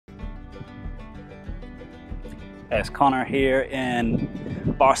It's Connor here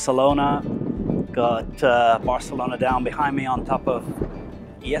in Barcelona. Got Barcelona down behind me on top of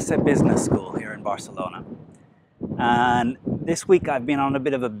ESA Business School here in Barcelona. And this week I've been on a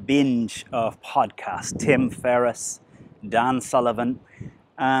bit of a binge of podcasts. Tim Ferriss, Dan Sullivan,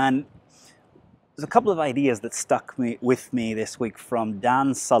 and there's a couple of ideas that stuck with me this week from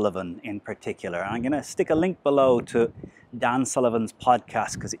Dan Sullivan in particular. And I'm going to stick a link below to Dan Sullivan's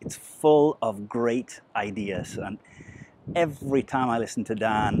podcast because it's full of great ideas. And every time I listen to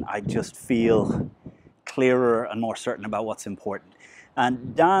Dan, I just feel clearer and more certain about what's important.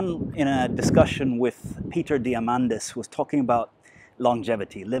 And Dan, in a discussion with Peter Diamandis, was talking about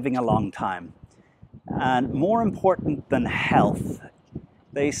longevity, living a long time. And more important than health,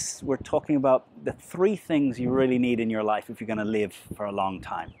 they were talking about the three things you really need in your life if you're going to live for a long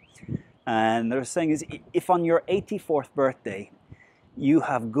time. And they were saying is, if on your 84th birthday, you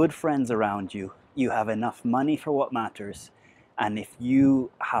have good friends around you, you have enough money for what matters, and if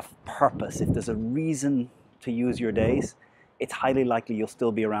you have purpose, if there's a reason to use your days, it's highly likely you'll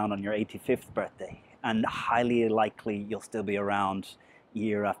still be around on your 85th birthday, and highly likely you'll still be around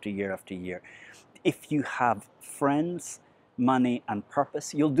year after year after year. If you have friends, money, and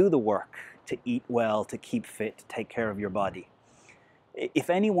purpose, you'll do the work to eat well, to keep fit, to take care of your body. If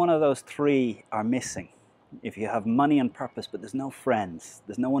any one of those three are missing, if you have money and purpose, but there's no friends,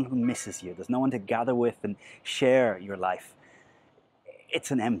 there's no one who misses you, there's no one to gather with and share your life,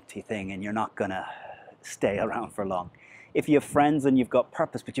 it's an empty thing and you're not going to stay around for long. If you have friends and you've got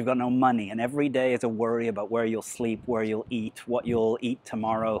purpose, but you've got no money, and every day is a worry about where you'll sleep, where you'll eat, what you'll eat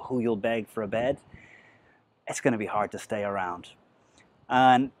tomorrow, who you'll beg for a bed, it's going to be hard to stay around.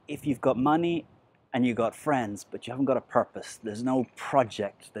 And if you've got money and you've got friends, but you haven't got a purpose, there's no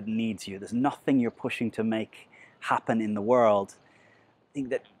project that needs you, there's nothing you're pushing to make happen in the world, I think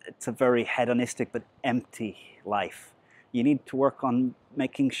that it's a very hedonistic but empty life. You need to work on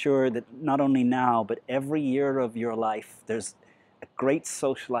making sure that not only now, but every year of your life, there's a great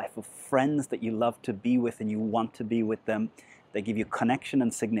social life of friends that you love to be with and you want to be with them. They give you connection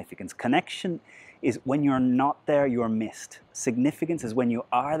and significance. Connection is when you're not there, you're missed. Significance is when you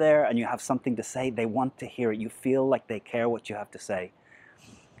are there and you have something to say, they want to hear it. You feel like they care what you have to say.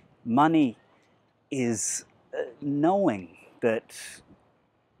 Money is knowing that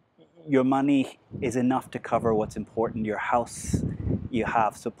your money is enough to cover what's important, your house you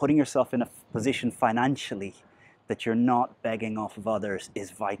have. So putting yourself in a position financially that you're not begging off of others is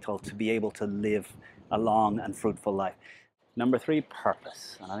vital to be able to live a long and fruitful life. Number three,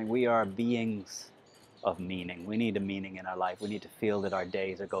 purpose. And I think we are beings of meaning. We need a meaning in our life. We need to feel that our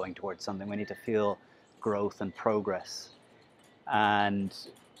days are going towards something. We need to feel growth and progress. And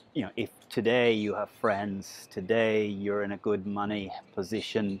you know, if today you have friends, today you're in a good money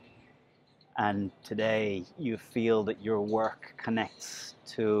position, and today you feel that your work connects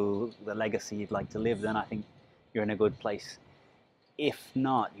to the legacy you'd like to live, then I think you're in a good place. If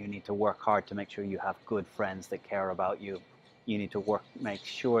not, you need to work hard to make sure you have good friends that care about you. You need to make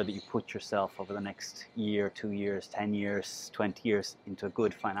sure that you put yourself over the next year, 2 years, 10 years, 20 years into a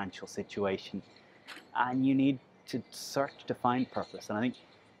good financial situation. And you need to search to find purpose. And I think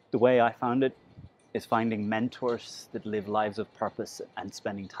the way I found it is finding mentors that live lives of purpose and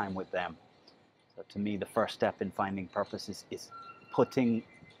spending time with them. So to me, the first step in finding purpose is putting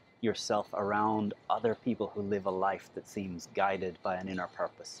yourself around other people who live a life that seems guided by an inner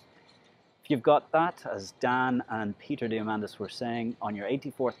purpose. If you've got that, as Dan and Peter Diamandis were saying, on your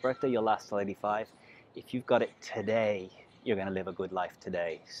 84th birthday, you'll last till 85. If you've got it today, you're going to live a good life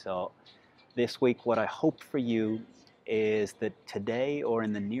today. So this week, what I hope for you is that today or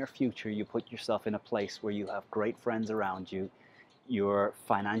in the near future, you put yourself in a place where you have great friends around you, you're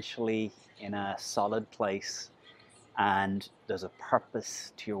financially in a solid place, and there's a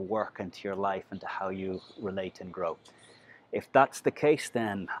purpose to your work and to your life and to how you relate and grow. If that's the case,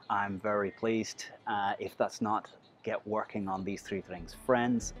 then I'm very pleased. If that's not, get working on these three things: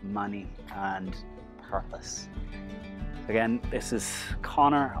 friends, money, and purpose. Again, this is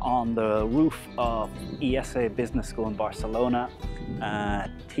Connor on the roof of ESA Business School in Barcelona,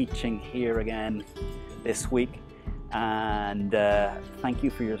 teaching here again this week. And thank you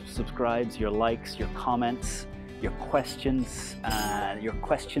for your subscribes, your likes, your comments, your questions. Your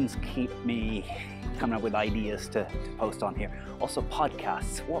questions keep me coming up with ideas to post on here. Also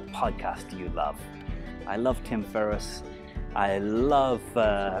podcasts. What podcast do you love? I love Tim Ferriss. I love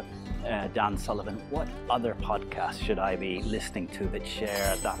Dan Sullivan. What other podcasts should I be listening to that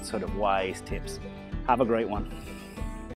share that sort of wise tips? Have a great one.